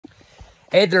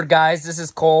Hey there guys, this is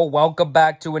Cole. Welcome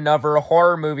back to another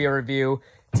horror movie review.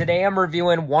 Today I'm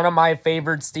reviewing one of my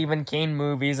favorite Stephen King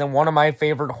movies and one of my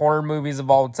favorite horror movies of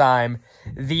all time,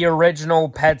 the original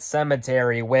Pet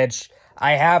Sematary, which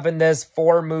I have in this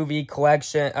four-movie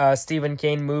collection, Stephen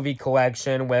King movie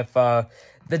collection with The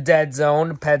Dead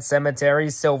Zone, Pet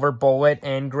Sematary, Silver Bullet,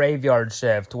 and Graveyard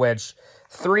Shift, which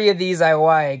three of these I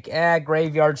like.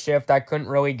 Graveyard Shift I couldn't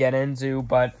really get into,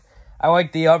 but I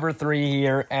like the other three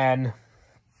here, and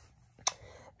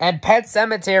Pet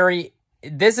Sematary,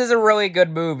 this is a really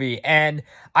good movie, and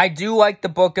I do like the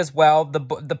book as well. The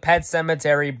Pet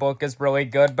Sematary book is really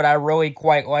good, but I really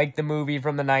quite like the movie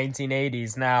from the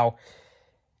 1980s. Now,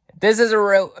 this is a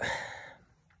real...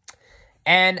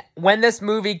 And when this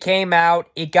movie came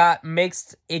out, it got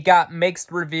mixed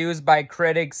reviews by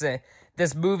critics.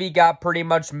 This movie got pretty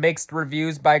much mixed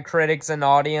reviews by critics and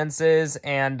audiences,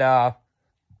 and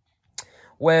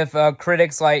with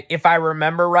critics, like, if I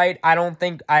remember right, I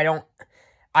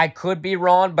could be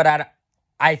wrong, but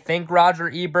I think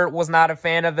Roger Ebert was not a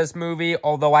fan of this movie,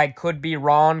 although I could be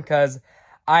wrong, because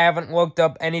I haven't looked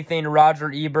up anything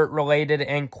Roger Ebert related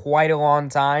in quite a long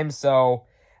time, so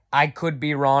I could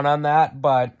be wrong on that,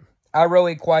 but I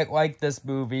really quite like this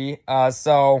movie.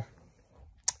 So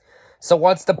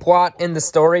what's the plot in the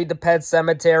story, The Pet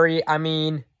Sematary? I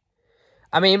mean,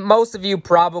 most of you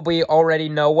probably already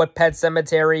know what Pet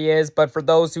Sematary is, but for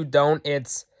those who don't,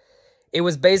 it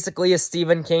was basically a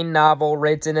Stephen King novel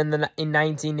written in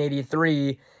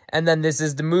 1983, and then this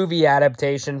is the movie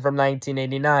adaptation from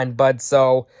 1989. But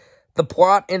so, the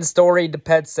plot and story to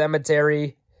Pet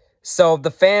Sematary. So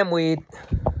the family...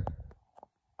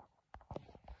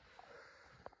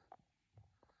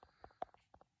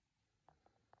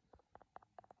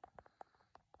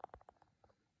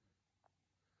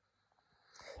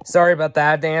 Sorry about that,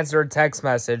 I had to answer a text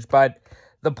message, but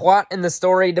the plot and the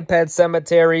story to Pet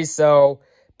Sematary, so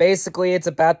basically it's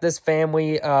about this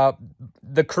family,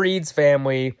 the Creed's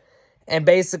family, and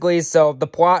basically, so the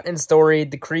plot and story,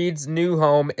 the Creed's new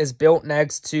home is built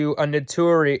next to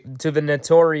the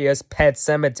notorious Pet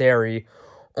Sematary,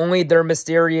 only their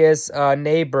mysterious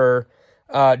neighbor,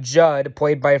 Judd,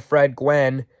 played by Fred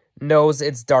Gwynne, knows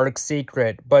its dark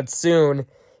secret, but soon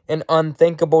an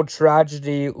unthinkable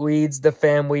tragedy leads the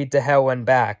family to hell and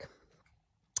back.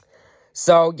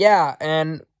 So yeah,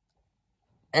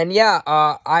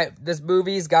 this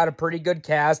movie's got a pretty good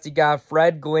cast. You got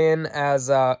Fred Gwynne as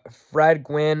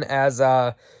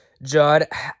Judd.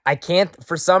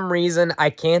 For some reason I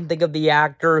can't think of the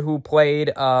actor who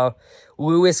played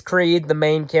Louis Creed, the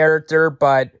main character,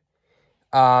 but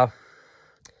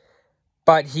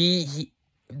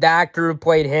the actor who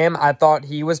played him, I thought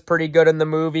he was pretty good in the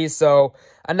movie. So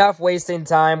enough wasting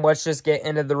time, let's just get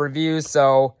into the review.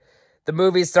 So the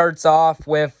movie starts off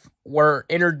with, we're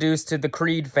introduced to the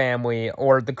Creed family,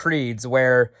 or the Creeds,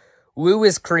 where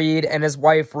Louis Creed and his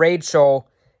wife Rachel,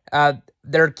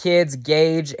 their kids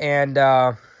Gage and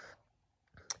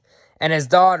his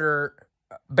daughter,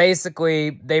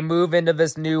 basically they move into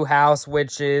this new house,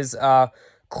 which is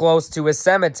close to a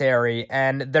cemetery,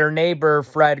 and their neighbor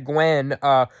Fred Gwynne,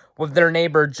 with their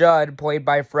neighbor Judd, played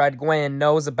by Fred Gwynne,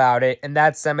 knows about it, and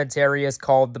that cemetery is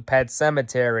called the Pet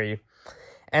Sematary.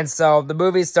 And so the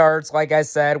movie starts, like I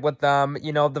said, with them,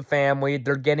 the family,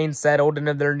 they're getting settled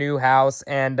into their new house,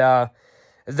 and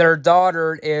their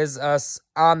daughter is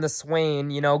on the swing,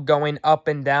 going up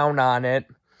and down on it,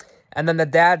 and then the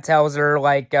dad tells her,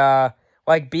 like,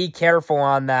 be careful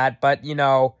on that, but,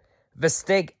 the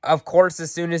stick, of course,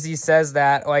 as soon as he says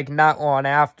that, like, not long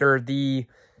after, the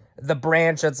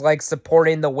branch that's, like,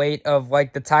 supporting the weight of,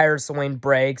 like, the tire swing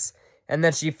breaks, and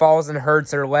then she falls and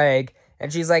hurts her leg,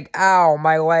 and she's like, ow,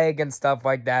 my leg, and stuff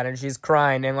like that, and she's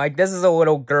crying, and, like, this is a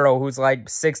little girl who's, like,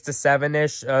 6 to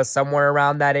 7-ish, somewhere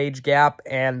around that age gap,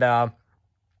 and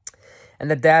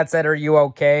the dad said, are you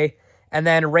okay? And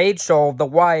then Rachel, the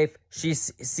wife, she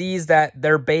sees that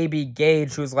their baby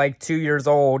Gage, who's, like, 2 years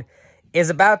old, is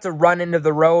about to run into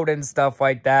the road and stuff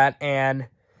like that, and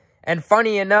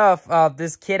funny enough,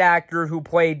 this kid actor who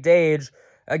played Gage,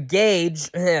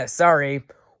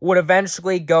 would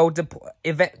eventually go to,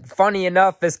 funny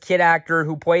enough, this kid actor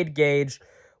who played Gage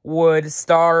would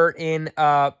star in,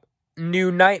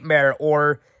 New Nightmare,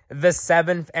 or the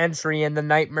 7th entry in the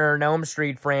Nightmare on Elm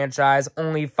Street franchise,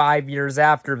 only 5 years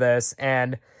after this,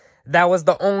 and that was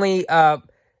the only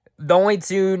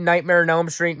two Nightmare on Elm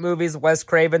Street movies Wes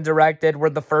Craven directed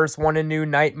were the first one, A New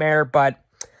Nightmare, but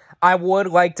I would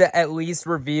like to at least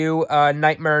review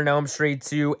Nightmare on Elm Street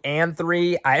 2 and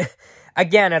 3.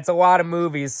 Again, it's a lot of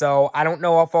movies, so I don't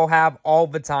know if I'll have all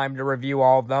the time to review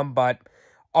all of them, but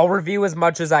I'll review as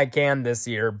much as I can this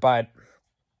year. But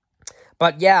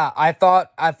But yeah, I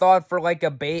thought for like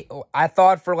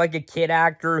a kid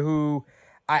actor who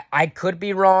I could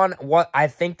be wrong. What I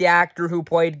think the actor who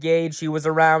played Gage, he was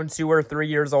around 2 or 3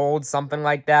 years old, something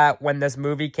like that, when this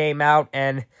movie came out,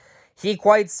 and he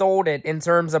quite sold it in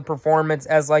terms of performance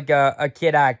as like a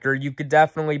kid actor. You could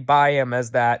definitely buy him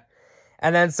as that.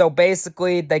 And then so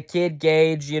basically the kid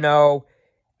Gage,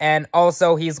 and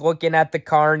also he's looking at the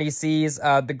car and he sees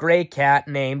the gray cat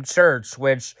named Church,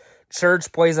 which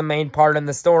Church plays a main part in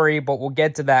the story, but we'll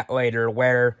get to that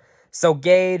later. So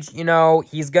Gage,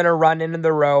 he's gonna run into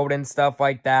the road and stuff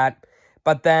like that.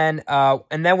 But then,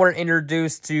 and then we're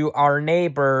introduced to our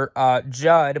neighbor,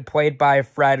 Judd, played by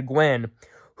Fred Gwynn,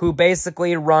 who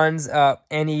basically runs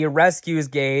and he rescues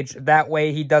Gage. That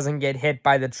way he doesn't get hit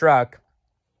by the truck.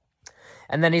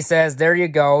 And then he says, "There you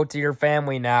go, to your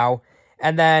family now."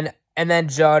 And then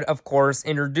Judd, of course,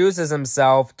 introduces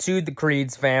himself to the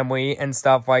Creed's family and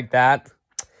stuff like that.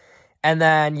 And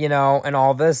then, and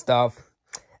all this stuff.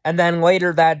 And then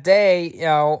later that day,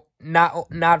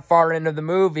 not far into the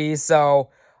movie, so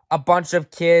a bunch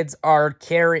of kids are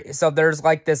so there's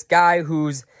like this guy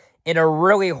who's in a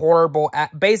really horrible,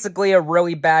 basically a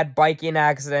really bad biking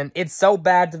accident. It's so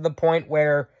bad to the point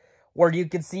where you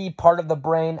can see part of the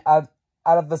brain out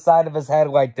of the side of his head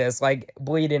like this, like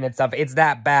bleeding and stuff. It's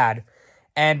that bad.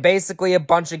 And basically a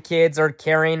bunch of kids are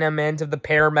carrying him into the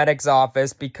paramedics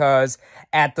office because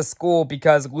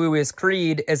Louis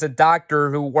Creed is a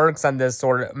doctor who works on this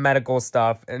sort of medical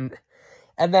stuff. And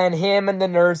then him and the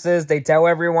nurses, they tell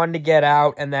everyone to get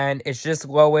out, and then it's just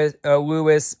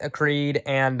Louis Creed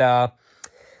and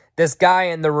this guy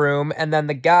in the room, and then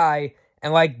the guy,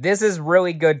 and like this is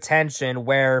really good tension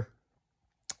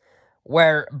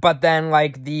but then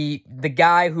like the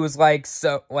guy who's like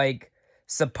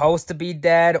supposed to be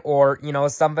dead, or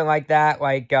something like that,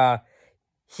 like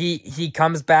he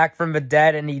comes back from the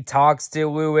dead and he talks to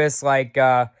Louis, like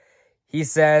he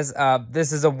says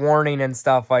this is a warning and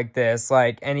stuff like this,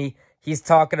 like, and he's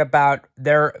talking about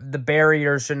the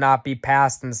barrier should not be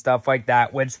passed and stuff like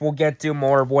that, which we'll get to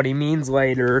more of what he means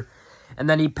later. And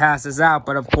then he passes out,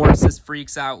 but of course this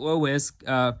freaks out Louis.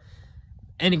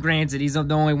 And granted, he's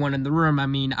the only one in the room. I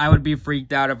mean, I would be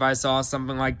freaked out if I saw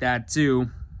something like that too.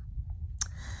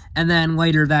 And then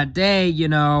later that day,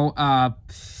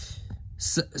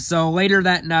 so later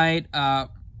that night,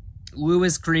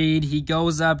 Louis Creed, he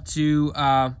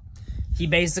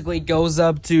basically goes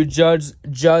up to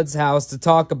Judd's house to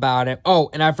talk about it.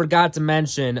 Oh, and I forgot to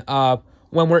mention,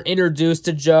 when we're introduced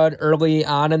to Judd early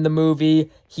on in the movie,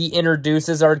 he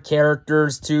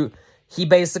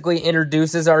basically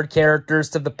introduces our characters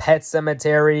to the Pet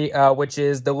Sematary, which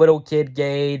is the little kid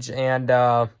Gage, and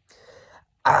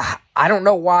I don't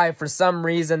know why, for some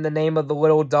reason, the name of the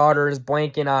little daughter is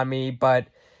blanking on me, but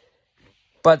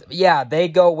yeah, they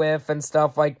go with and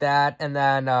stuff like that, and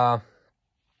then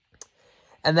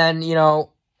the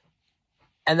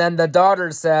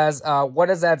daughter says, "What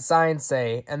does that sign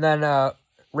say?" And then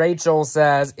Rachel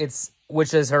says,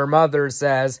 which is her mother,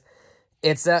 says,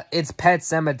 It's Pet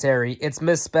Sematary. It's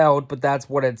misspelled, but that's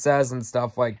what it says and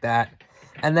stuff like that.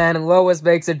 And then Lois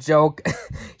makes a joke.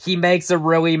 He makes a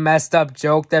really messed up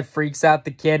joke that freaks out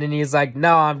the kid, and he's like,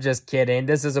 "No, I'm just kidding.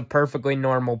 This is a perfectly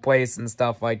normal place," and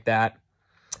stuff like that.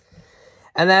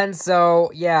 And then,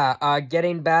 so, yeah,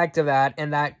 getting back to that,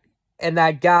 and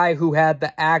that guy who had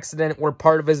the accident where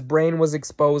part of his brain was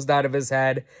exposed out of his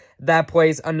head, that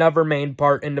plays another main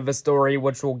part into the story,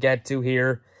 which we'll get to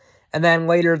here. And then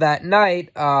later that night,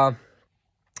 and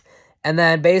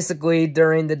then basically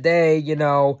during the day,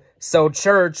 so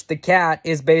Church, the cat,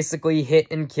 is basically hit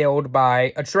and killed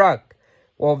by a truck.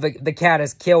 Well, the cat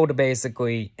is killed,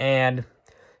 basically. And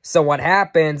so what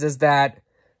happens is that,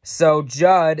 so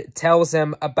Judd tells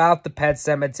him about the Pet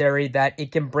Cemetery, that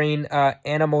it can bring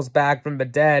animals back from the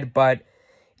dead, but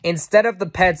instead of the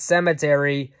Pet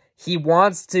Cemetery, he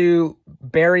wants to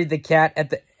bury the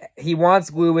cat he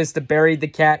wants Louis to bury the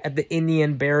cat at the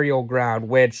Indian burial ground,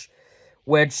 which,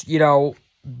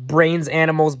 brings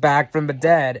animals back from the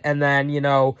dead. And then,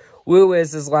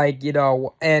 Louis is like,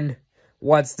 and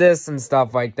what's this and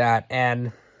stuff like that.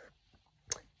 And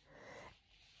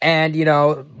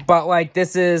but like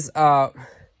this is, and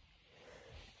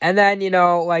then,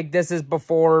 this is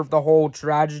before the whole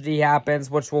tragedy happens,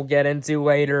 which we'll get into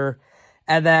later.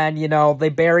 And then, they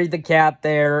bury the cat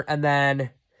there, and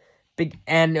then,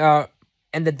 and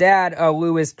the dad,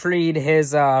 Louis Creed,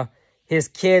 his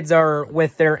kids are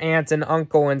with their aunt and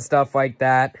uncle and stuff like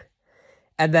that.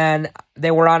 And then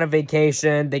they were on a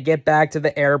vacation. They get back to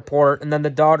the airport, and then the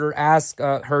daughter asks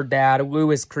her dad,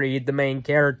 Louis Creed, the main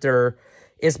character,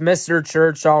 "Is Mr.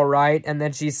 Church all right?" And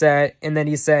then he said,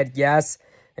 yes.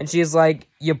 And she's like,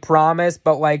 you promise?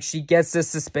 But, like, she gets this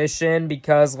suspicion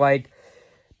because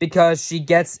she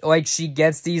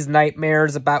gets these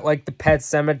nightmares about, like, the pet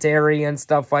cemetery and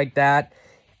stuff like that.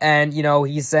 And, you know,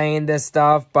 he's saying this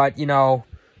stuff, but, you know,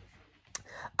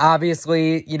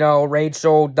 obviously, you know,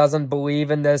 Rachel doesn't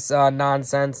believe in this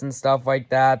nonsense and stuff like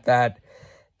that,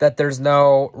 that there's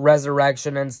no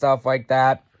resurrection and stuff like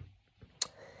that.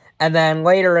 And then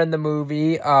later in the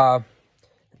movie,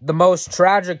 the most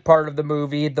tragic part of the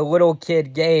movie, the little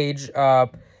kid Gage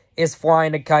is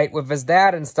flying a kite with his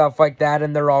dad and stuff like that,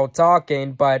 and they're all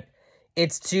talking, but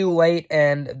it's too late,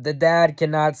 and the dad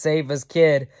cannot save his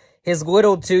kid. His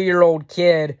little 2-year-old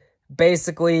kid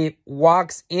basically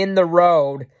walks in the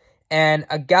road, and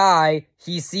a guy,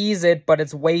 he sees it, but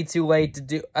it's way too late to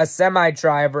do. A semi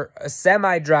driver,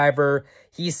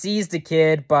 he sees the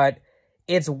kid, but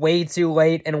it's way too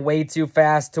late and way too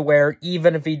fast to where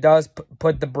even if he does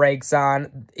put the brakes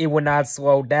on, it would not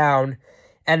slow down.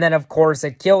 And then, of course,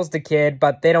 it kills the kid,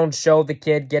 but they don't show the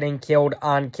kid getting killed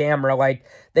on camera. Like,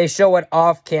 they show it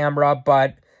off camera,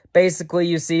 but basically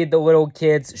you see the little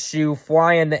kid's shoe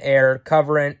fly in the air,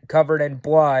 covered in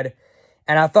blood.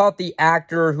 And I thought the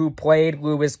actor who played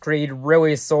Louis Creed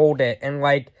really sold it. And,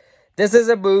 like, this is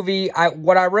a movie,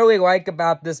 what I really like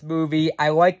about this movie, I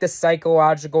like the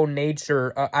psychological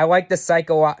nature. I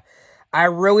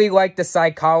really like the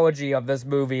psychology of this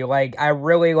movie. Like, I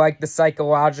really like the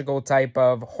psychological type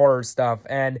of horror stuff.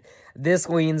 And this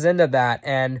leans into that.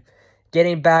 And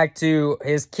getting back to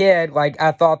his kid, like,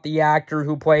 I thought the actor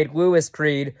who played Louis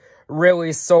Creed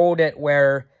really sold it,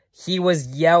 where he was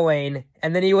yelling,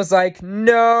 and then he was like,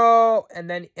 no,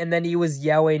 and then he was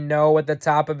yelling no at the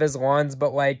top of his lungs,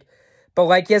 but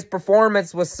his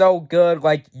performance was so good,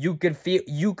 like, you could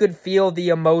feel the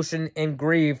emotion and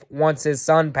grief once his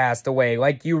son passed away,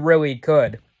 like, you really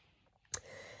could.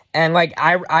 And, like,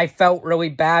 I felt really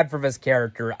bad for this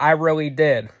character, I really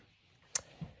did.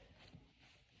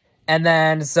 And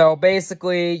then, so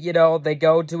basically, you know, they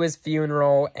go to his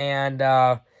funeral,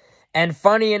 and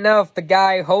funny enough, the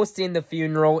guy hosting the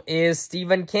funeral is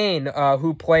Stephen Kane,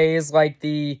 who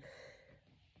basically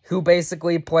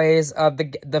plays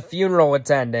the funeral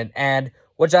attendant, and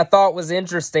which I thought was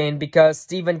interesting because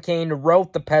Stephen Kane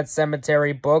wrote the Pet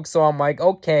Sematary book, so I'm like,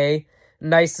 okay,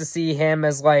 nice to see him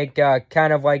as like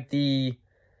kind of like the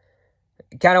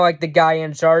guy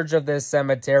in charge of this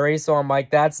cemetery. So I'm like,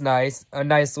 that's nice, a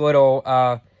nice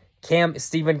little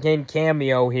Stephen Kane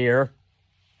cameo here.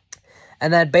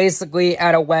 And then basically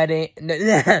at a wedding,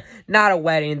 not a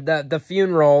wedding, the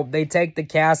funeral, they take the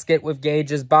casket with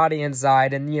Gage's body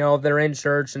inside, and, you know, they're in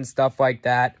church and stuff like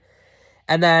that.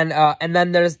 And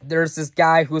then there's this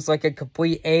guy who's like a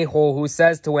complete a-hole who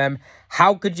says to him,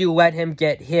 how could you let him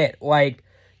get hit? Like,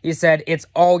 he said, it's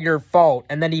all your fault.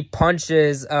 And then he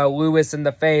punches Louis in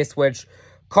the face, which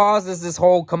causes this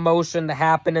whole commotion to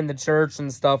happen in the church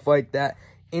and stuff like that,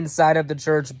 inside of the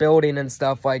church building and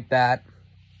stuff like that.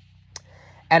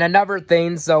 And another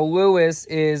thing, so Louis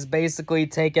is basically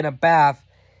taking a bath,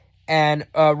 and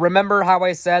remember how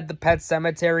I said the pet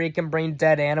cemetery can bring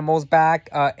dead animals back?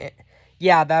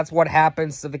 Yeah, that's what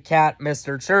happens to the cat,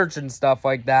 Mr. Church, and stuff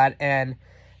like that. And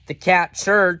the cat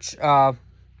Church,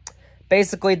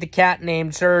 basically the cat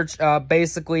named Church,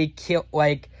 basically kill,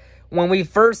 like, when we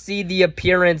first see the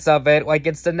appearance of it, like,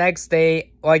 it's the next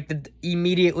day, like,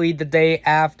 immediately the day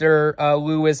after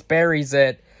Louis buries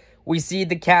it, we see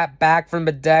the cat back from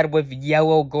the dead with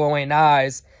yellow glowing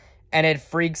eyes, and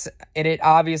it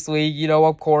obviously, you know,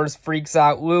 of course, freaks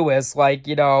out Louis, like,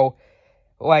 you know,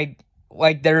 like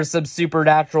there's some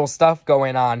supernatural stuff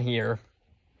going on here.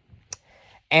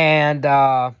 And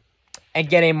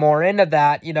getting more into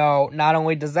that, you know, not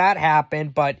only does that happen,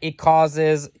 but it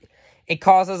causes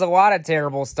a lot of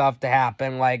terrible stuff to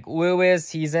happen. Like, Louis,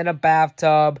 he's in a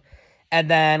bathtub, and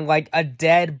then, like, a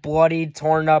dead, bloody,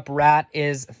 torn-up rat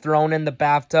is thrown in the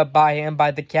bathtub by him,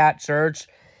 by the cat Church.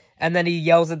 And then he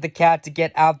yells at the cat to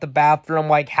get out the bathroom,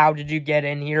 like, how did you get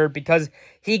in here? Because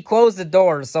he closed the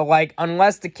door, so, like,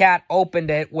 unless the cat opened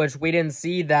it, which we didn't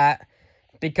see that,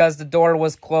 because the door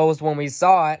was closed when we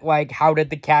saw it, like, how did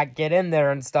the cat get in there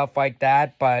and stuff like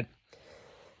that, but...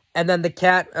 And then the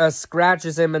cat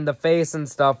scratches him in the face and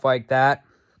stuff like that.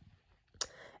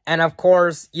 And, of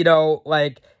course, you know,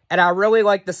 like... And I really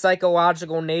like the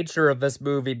psychological nature of this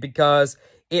movie because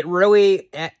it really,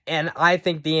 and I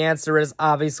think the answer is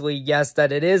obviously yes,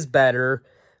 that it is better.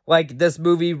 Like, this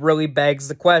movie really begs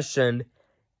the question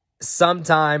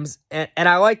sometimes, and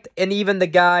I like, and even the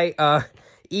guy,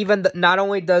 not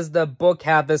only does the book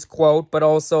have this quote, but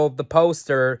also the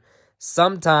poster,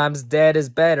 sometimes dead is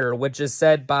better, which is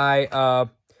said by,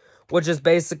 which is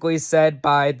basically said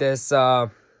by this,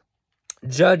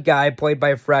 Judd guy played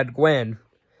by Fred Gwynn.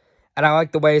 And I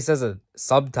like the way he says it.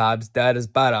 Sometimes dead is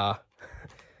better.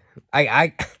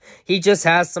 He just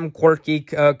has some quirky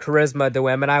charisma to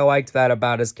him, and I liked that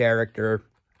about his character.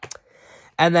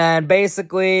 And then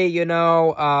basically,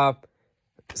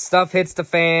 stuff hits the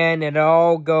fan, and it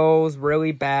all goes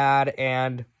really bad,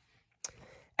 and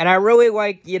I really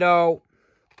like, I'm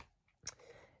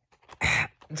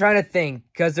trying to think,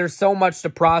 because there's so much to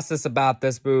process about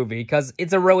this movie, because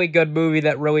it's a really good movie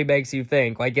that really makes you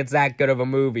think, like, it's that good of a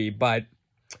movie, but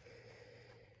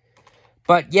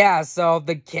yeah, so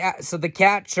the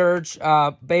cat church,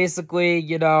 basically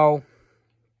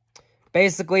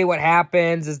what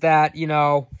happens is that,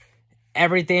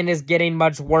 everything is getting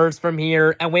much worse from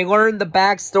here, and we learn the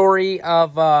backstory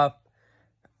of,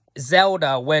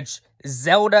 Zelda, which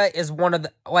Zelda is one of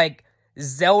the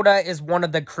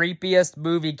creepiest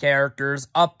movie characters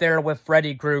up there with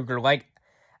Freddy Krueger. Like,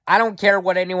 I don't care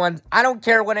what anyone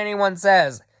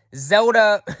says.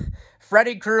 Zelda,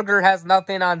 Freddy Krueger has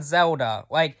nothing on Zelda.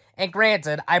 Like, and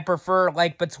granted, I prefer,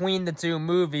 like, between the two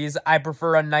movies, I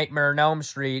prefer A Nightmare on Elm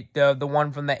Street, the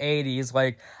one from the 80s.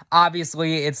 Like,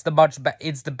 obviously, it's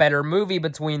the better movie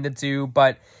between the two,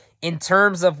 but in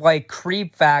terms of, like,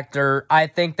 creep factor, I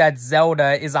think that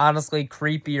Zelda is honestly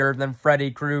creepier than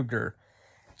Freddy Krueger.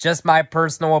 Just my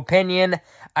personal opinion.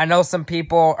 I know some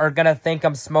people are gonna think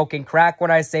I'm smoking crack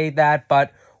when I say that,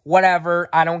 but whatever,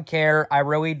 I don't care, I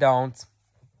really don't.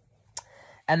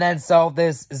 And then, so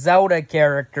this Zelda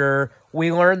character,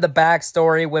 we learned the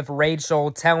backstory with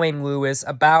Rachel telling Lewis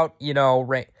about,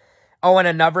 Oh, and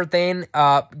another thing,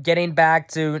 getting back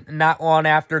to not long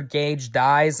after Gage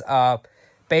dies,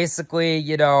 basically,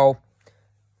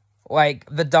 like,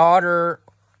 the daughter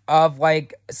of,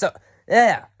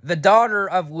 the daughter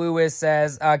of Lewis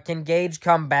says, can Gage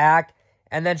come back?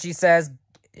 And then she says,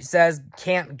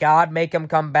 can't God make him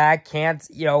come back? Can't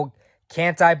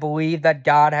I believe that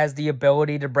God has the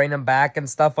ability to bring him back and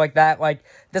stuff like that? Like,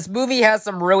 this movie has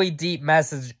some really deep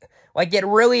message. Like, it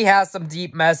really has some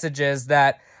deep messages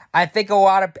that I think a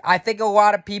lot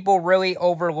of people really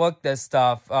overlook this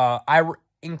stuff.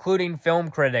 Including film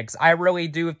critics. I really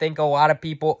do think a lot of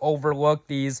people overlook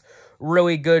these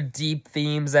really good deep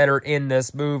themes that are in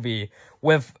this movie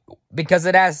because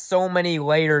it has so many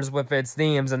layers with its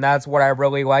themes, and that's what I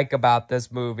really like about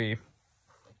this movie.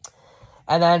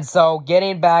 And then, so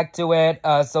getting back to it,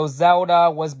 so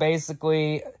Zelda was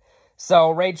basically,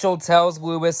 so Rachel tells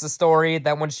Lewis the story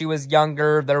that when she was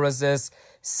younger, there was this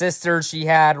sister she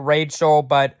had, Rachel,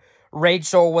 but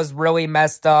Rachel was really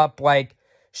messed up. Like,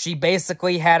 she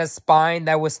basically had a spine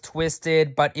that was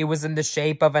twisted, but it was in the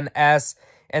shape of an S,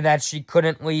 and that she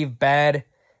couldn't leave bed,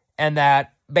 and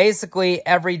that basically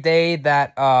every day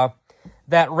that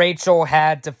that Rachel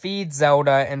had to feed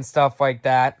Zelda and stuff like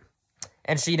that,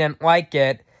 and she didn't like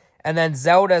it. And then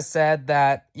Zelda said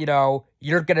that,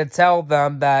 you're gonna tell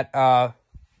them that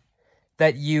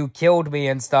that you killed me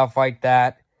and stuff like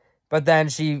that. But then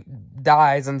she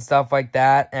dies and stuff like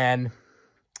that, and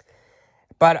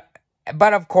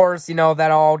but of course,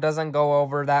 that all doesn't go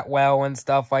over that well and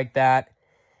stuff like that.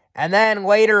 And then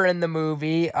later in the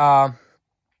movie,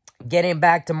 getting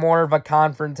back to more of a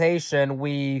confrontation,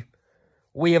 we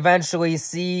eventually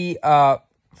see Judd,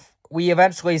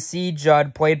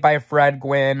 played by Fred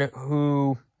Gwynn,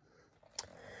 who,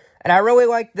 and I really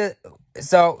like the,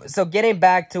 so getting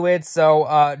back to it,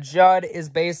 so Judd is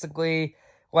basically,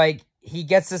 like, he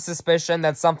gets a suspicion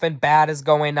that something bad is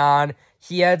going on.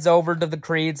 He heads over to the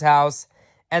Creed's house,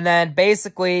 and then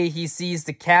basically he sees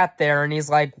the cat there, and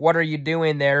he's like, what are you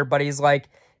doing there? But he's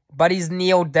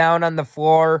kneeled down on the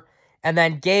floor. And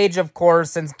then Gage, of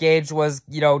course, since Gage was,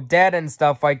 dead and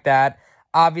stuff like that,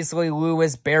 obviously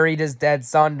Lewis buried his dead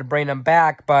son to bring him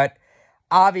back, but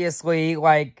obviously,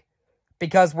 like,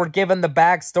 because we're given the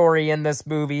backstory in this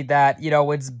movie that,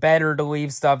 it's better to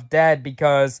leave stuff dead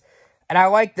because, and I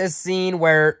like this scene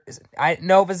where, I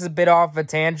know this is a bit off a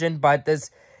tangent, but this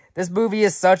movie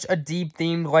is such a deep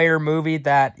themed layer movie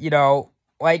that,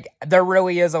 like, there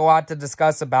really is a lot to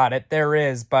discuss about it. There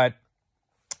is, but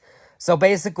so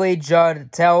basically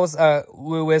Judd tells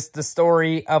Lewis the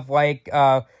story of, like,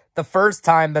 the first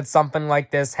time that something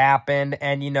like this happened,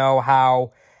 and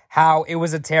how it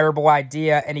was a terrible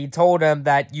idea, and he told him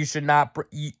that you should not,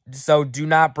 so do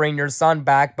not bring your son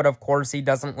back, but of course he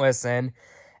doesn't listen.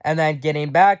 And then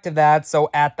getting back to that, so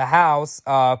at the house,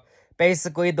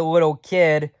 basically the little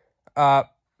kid,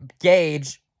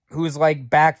 Gage, who's, like,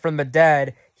 back from the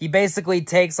dead, he basically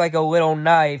takes, like, a little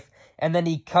knife, and then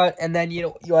and then,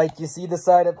 you see the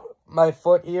side of my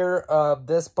foot here,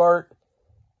 this part?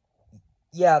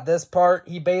 Yeah, this part,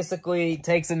 he basically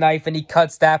takes a knife and he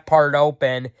cuts that part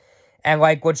open, and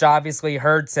like which obviously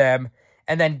hurts him.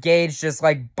 And then Gage just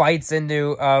like bites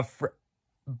into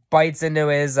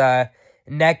his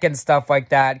neck and stuff like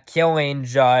that, killing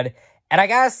Judd. And I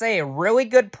gotta say, really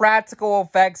good practical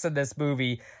effects in this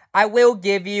movie. I will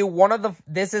give you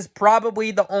this is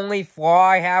probably the only flaw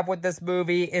I have with this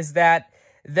movie, is that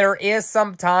there is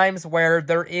some times where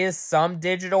there is some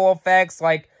digital effects.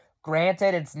 Like,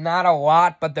 granted, it's not a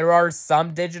lot, but there are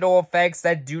some digital effects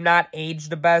that do not age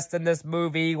the best in this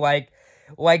movie. Like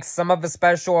some of the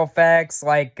special effects,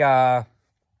 like the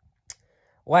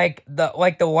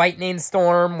lightning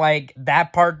storm, like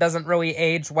that part doesn't really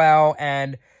age well,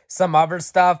 and some other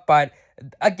stuff. But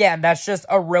again, that's just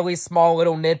a really small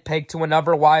little nitpick to an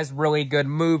otherwise really good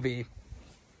movie.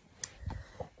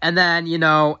 And then,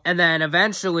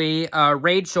 eventually,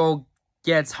 Rachel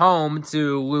gets home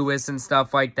to Lewis and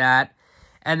stuff like that.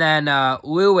 And then,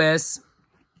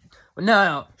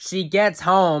 she gets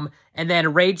home, and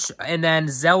then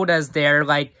Zelda's there,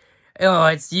 like, oh,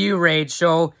 it's you,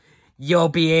 Rachel.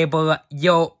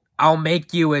 I'll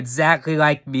make you exactly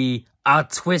like me. I'll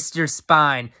twist your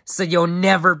spine so you'll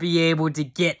never be able to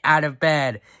get out of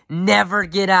bed. Never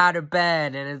get out of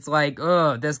bed. And it's like,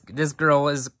 oh, this girl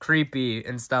is creepy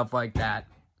and stuff like that.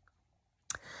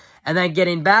 And then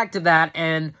getting back to that,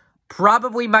 and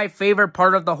probably my favorite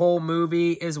part of the whole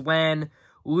movie is when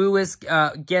Lewis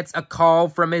gets a call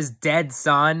from his dead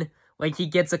son. Like, he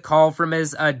gets a call from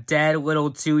his dead little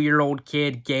 2-year-old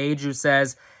kid, Gage, who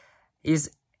says, he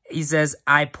says,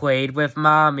 I played with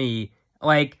mommy.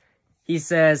 Like, he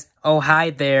says, oh, hi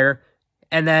there.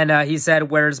 And then he said,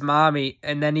 where's mommy?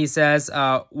 And then he says,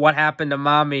 what happened to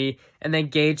mommy? And then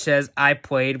Gage says, I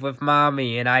played with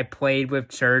mommy, and I played with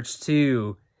Church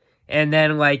too. And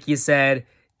then, like, he said,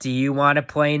 do you want to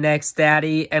play next,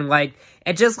 Daddy? And, like,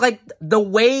 and just, like, the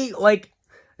way, like,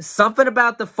 something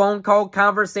about the phone call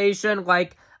conversation,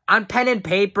 like, on pen and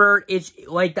paper, it's,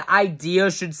 like, the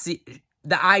idea should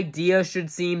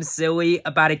seem silly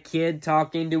about a kid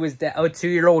talking to his dad, a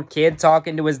 2-year-old kid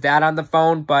talking to his dad on the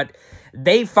phone, but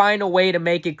they find a way to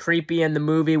make it creepy in the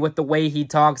movie with the way he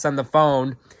talks on the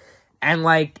phone. And,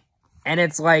 like, and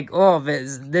it's like, oh,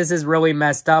 this is really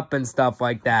messed up and stuff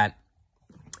like that.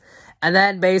 And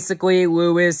then basically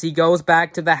Lewis, he goes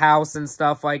back to the house and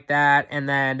stuff like that, and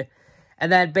then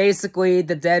basically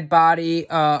the dead body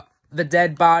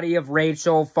of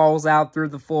Rachel falls out through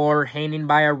the floor, hanging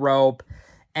by a rope.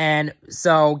 And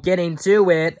so getting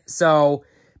to it, so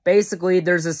basically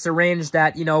there's a syringe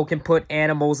that, can put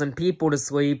animals and people to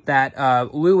sleep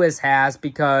that Lewis has,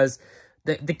 because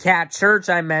the cat Church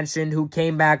I mentioned, who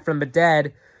came back from the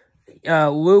dead,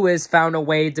 Lewis found a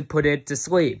way to put it to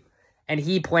sleep. And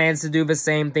he plans to do the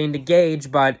same thing to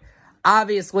Gage, but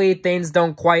obviously things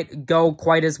don't go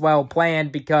quite as well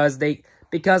planned, because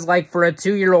like, for a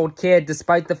 2-year-old kid,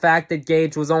 despite the fact that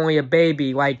Gage was only a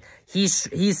baby, like,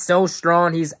 he's so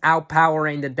strong, he's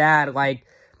outpowering the dad, like,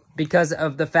 because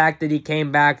of the fact that he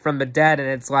came back from the dead. And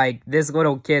it's like, this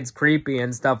little kid's creepy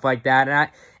and stuff like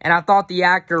that. And I thought the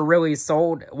actor really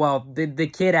the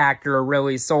kid actor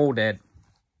really sold it.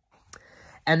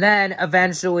 And then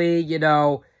eventually,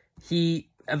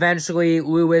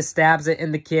 Lewis stabs it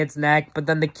in the kid's neck, but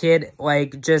then the kid,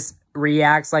 like, just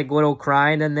reacts like little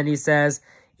crying, and then he says,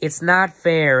 it's not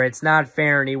fair,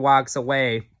 and he walks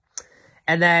away.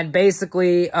 And then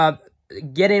basically,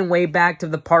 getting way back to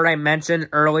the part I mentioned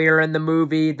earlier in the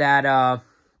movie, that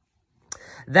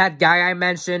guy I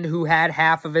mentioned who had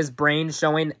part of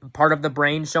the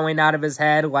brain showing out of his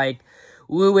head, like,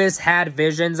 Lewis had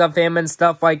visions of him and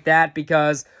stuff like that,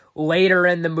 because later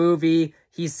in the movie,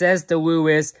 he says to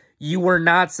Lewis, you were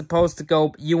not supposed to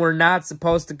go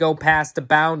past the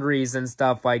boundaries and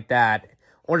stuff like that.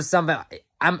 Or something.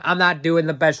 I'm not doing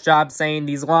the best job saying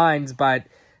these lines, but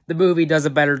the movie does a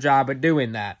better job of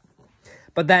doing that.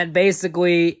 But then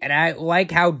basically, and I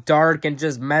like how dark and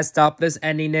just messed up this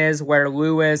ending is, where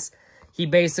Lewis,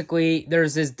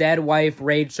 there's his dead wife,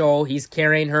 Rachel, he's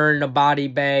carrying her in a body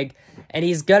bag, and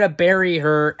he's gonna bury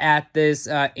her at this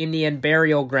Indian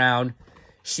burial ground.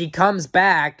 She comes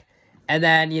back, and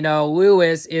then,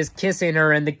 Lewis is kissing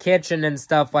her in the kitchen and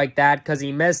stuff like that, because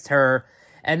he missed her.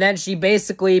 And then she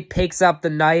basically picks up the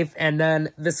knife, and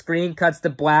then the screen cuts to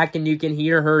black, and you can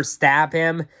hear her stab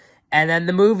him. And then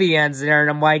the movie ends there, and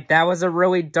I'm like, that was a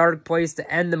really dark place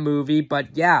to end the movie.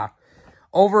 But yeah,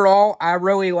 overall, I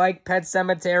really like Pet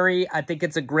Sematary. I think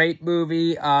it's a great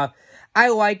movie. I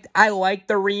like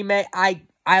the remake.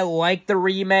 I like the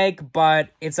remake, but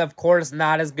it's, of course,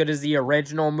 not as good as the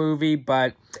original movie.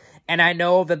 And I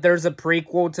know that there's a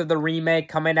prequel to the remake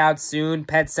coming out soon,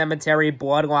 Pet Sematary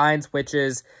Bloodlines, which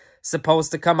is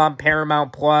supposed to come on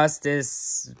Paramount Plus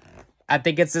I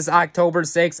think it's this October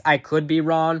 6th. I could be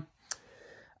wrong.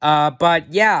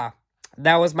 But yeah,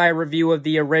 that was my review of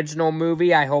the original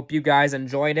movie. I hope you guys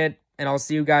enjoyed it, and I'll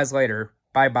see you guys later.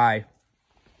 Bye-bye.